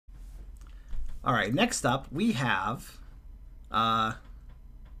All right, next up we have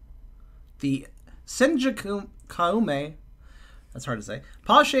the Senjakuame, that's hard to say,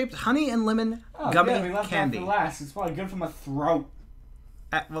 paw-shaped honey and lemon gummy we left candy. that for last. It's probably good for my throat.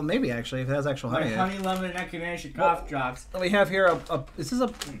 Well, maybe actually, if it has actual honey. Honey, lemon, and echinacea cough drops. We have here this is a.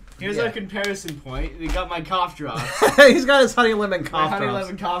 Here's our comparison point. We got my cough drops. He's got his honey lemon cough drops. Honey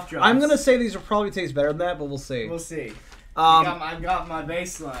lemon cough drops. I'm gonna say these will probably taste better than that, but we'll see. We'll see. I've got my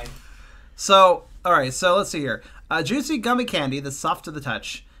baseline. So, all right. So let's see here. Juicy gummy candy that's soft to the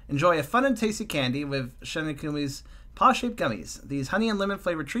touch. Enjoy a fun and tasty candy with Senjakuame's Paw-Shaped gummies. These honey and lemon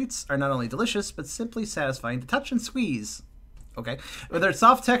flavored treats are not only delicious, but simply satisfying to touch and squeeze. Okay. With their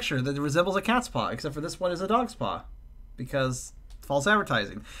soft texture that resembles a cat's paw, except for this one is a dog's paw. Because false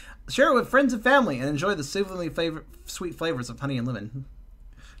advertising. Share it with friends and family and enjoy the soothingly sweet flavors of honey and lemon.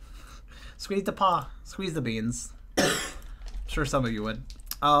 Squeeze the paw. Squeeze the beans. I'm sure some of you would.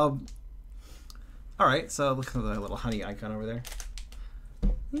 Alright, so look at the little honey icon over there.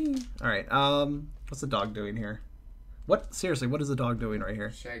 Alright, what's the dog doing here? What? Seriously, what is the dog doing right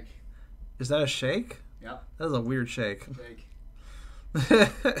here? Shake. Is that a shake? Yep. That is a weird shake. Shake.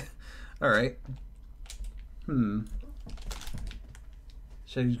 Alright.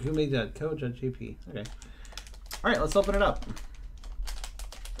 Senjakuame.co.jp. Okay. Alright, let's open it up.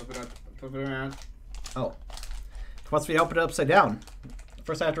 Flip it up. Flip it around. Oh. It wants me to open it upside down.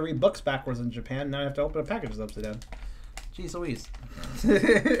 First I have to read books backwards in Japan, now I have to open packages upside down. Jeez Louise.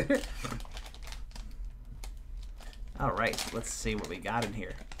 Alright, let's see what we got in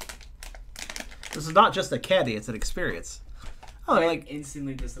here. This is not just a candy, it's an experience. Oh, they're like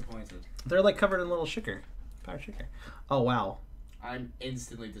instantly disappointed. They're like covered in little sugar. Powdered sugar. Oh wow. I'm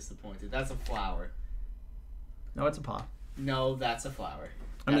instantly disappointed. That's a flower. No, it's a paw. No, that's a flower.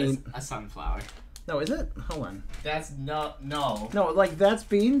 I mean, a sunflower. No, is it? Hold on. That's not no. No, like that's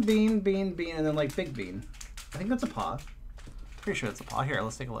bean, and then like big bean. I think that's a paw. Pretty sure it's a paw. Here,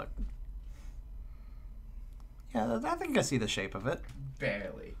 let's take a look. Yeah, I think I see the shape of it.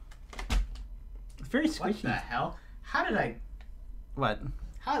 Barely. It's very squishy. What the hell? How did I? What?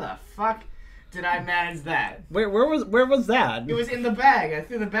 How the fuck did I manage that? Where was that? It was in the bag. I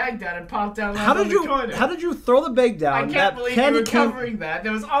threw the bag down and popped down. How did you throw the bag down? I can't believe you were covering that.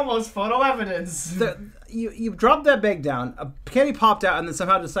 There was almost photo evidence. You dropped that bag down. A candy popped out and then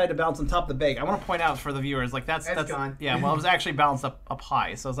somehow decided to bounce on top of the bag. I want to point out for the viewers, like that's gone. Yeah, well, it was actually bounced up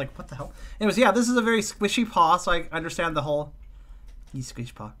high. So I was like, what the hell? Anyways, yeah, this is a very squishy paw, so I understand the whole. You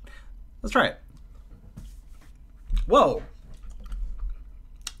squish paw. Let's try it. Whoa.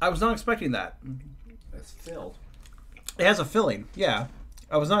 I was not expecting that. It's filled. It has a filling, yeah.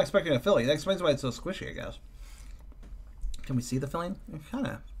 I was not expecting a filling. That explains why it's so squishy, I guess. Can we see the filling? Kind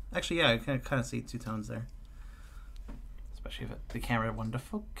of. Actually, yeah, I can kind of see two tones there. Especially if the camera wanted to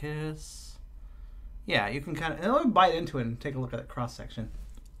focus. Yeah, you can kind of... Let me bite into it and take a look at that cross-section.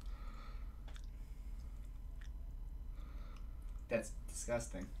 That's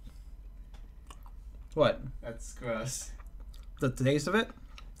disgusting. What? That's gross. The taste of it?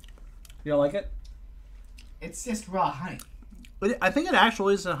 You don't like it? It's just raw honey. I think it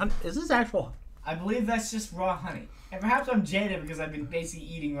actually is a honey. Is this actual? I believe that's just raw honey. And perhaps I'm jaded because I've been basically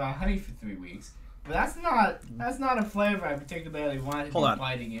eating raw honey for 3 weeks. But that's not a flavor I particularly wanted to be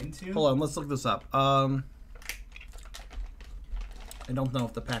biting into. Hold on, let's look this up. I don't know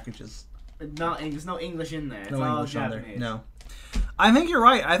if the package is... No, there's no English in there. It's all English Japanese. on there. No. I think you're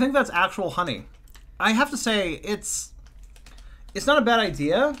right. I think that's actual honey. I have to say, it's not a bad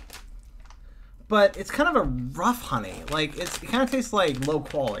idea, but it's kind of a rough honey. Like, it kind of tastes like low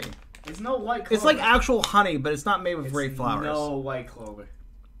quality. It's no white clover. It's like actual honey, but it's not made with great flowers. No white clover.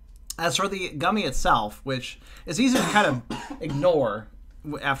 As for the gummy itself, which is easy to kind of ignore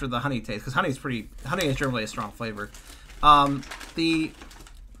after the honey taste, because honey is generally a strong flavor. The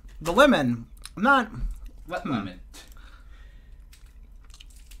lemon, I'm not... What lemon?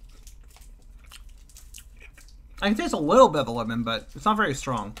 I can taste a little bit of the lemon, but it's not very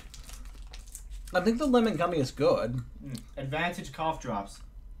strong. I think the lemon gummy is good. Advantage cough drops.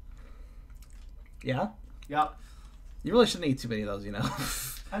 Yeah? Yep. You really shouldn't eat too many of those, you know.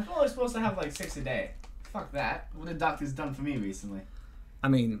 I'm only supposed to have like 6 a day. Fuck that. What the doctor's done for me recently. I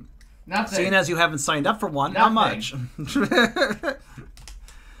mean, nothing. Seeing as you haven't signed up for one, not much.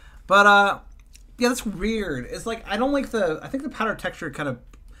 But, yeah, that's weird. It's like, I don't like I think the powder texture kind of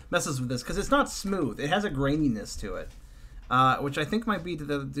messes with this, because it's not smooth. It has a graininess to it, which I think might be due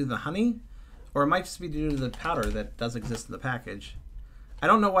to the honey, or it might just be due to the powder that does exist in the package. I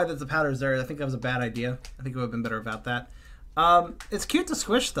don't know why the powder is there. I think that was a bad idea. I think it would have been better about that. It's cute to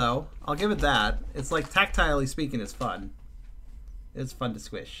squish, though. I'll give it that. It's like, tactilely speaking, it's fun. It's fun to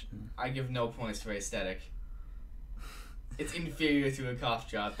squish. I give no points for aesthetic. It's inferior to a cough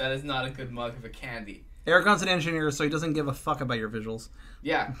drop. That is not a good mug of a candy. Aragon's an engineer, so he doesn't give a fuck about your visuals.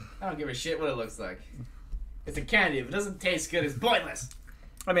 Yeah, I don't give a shit what it looks like. It's a candy. If it doesn't taste good, it's pointless.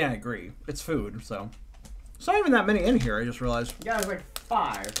 I mean, I agree. It's food, so. There's not even that many in here, I just realized. Yeah, there's like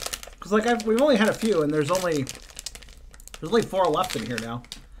 5. Because, like, we've only had a few, and there's only 4 left in here now.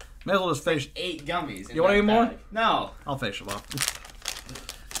 May as well just finish. 8 gummies. You want any more? No. I'll finish them off.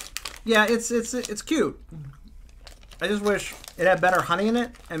 Yeah, it's cute. I just wish it had better honey in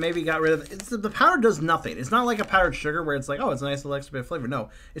it, and maybe got rid of it. The powder does nothing. It's not like a powdered sugar where it's like, oh, it's a nice little extra bit of flavor. No,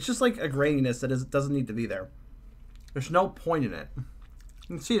 it's just like a graininess that doesn't need to be there. There's no point in it.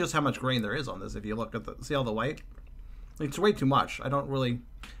 You can see just how much grain there is on this if you look at see all the white. It's way too much. I don't really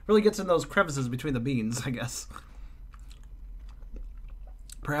gets in those crevices between the beans, I guess.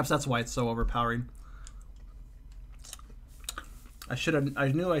 Perhaps that's why it's so overpowering. I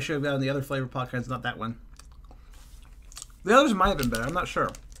knew I should have gotten the other flavor podcasts, not that one. The others might have been better. I'm not sure.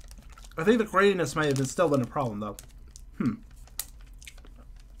 I think the graininess might have still been a problem, though.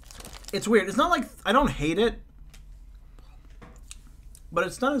 It's weird. It's not like I don't hate it, but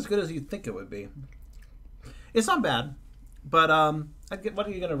it's not as good as you'd think it would be. It's not bad, but what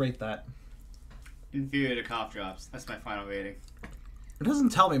are you gonna rate that? Inferior to cough drops. That's my final rating. It doesn't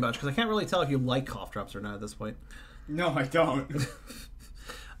tell me much because I can't really tell if you like cough drops or not at this point. No, I don't.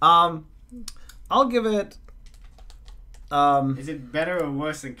 I'll give it. Is it better or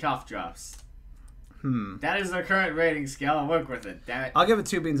worse than cough drops? That is the current rating scale. I'll work with it. Damn it. I'll give it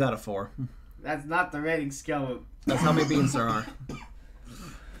 2 beans out of 4. That's not the rating scale. That's how many beans there are.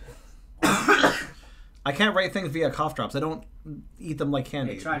 I can't rate things via cough drops. I don't eat them like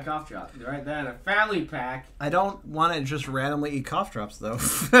candy. Hey, try cough drops. They're right there in a family pack. I don't want to just randomly eat cough drops, though.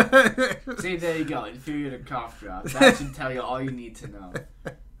 See, there you go. Inferior to cough drops. That should tell you all you need to know.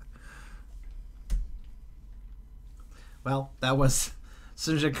 Well, that was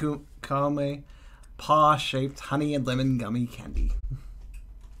Senjakuame Paw-Shaped Honey and Lemon Gummy Candy.